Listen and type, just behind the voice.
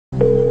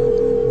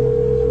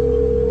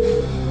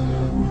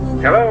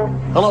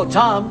Hello,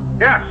 Tom.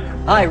 Yes.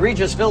 Hi,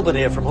 Regis Philbin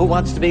here from Who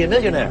Wants to Be a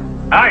Millionaire.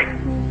 Hi.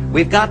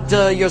 We've got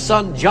your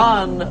son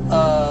John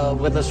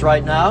with us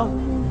right now.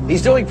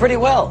 He's doing pretty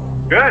well.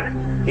 Good.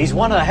 He's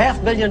won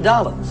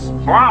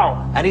 $500,000.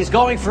 Wow. And he's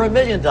going for $1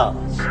 million.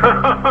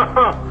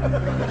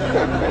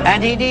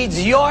 And he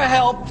needs your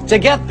help to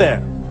get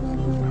there.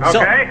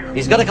 Okay. So,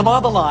 he's going to come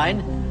on the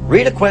line,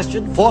 read a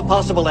question, 4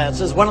 possible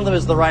answers. One of them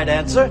is the right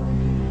answer.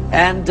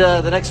 And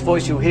the next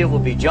voice you hear will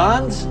be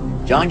John's.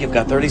 John, you've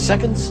got 30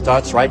 seconds.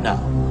 Starts right now.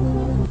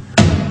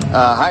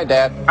 Hi,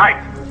 Dad. Hi.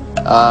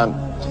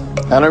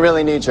 I don't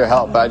really need your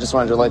help, but I just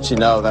wanted to let you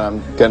know that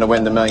I'm going to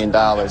win the $1 million.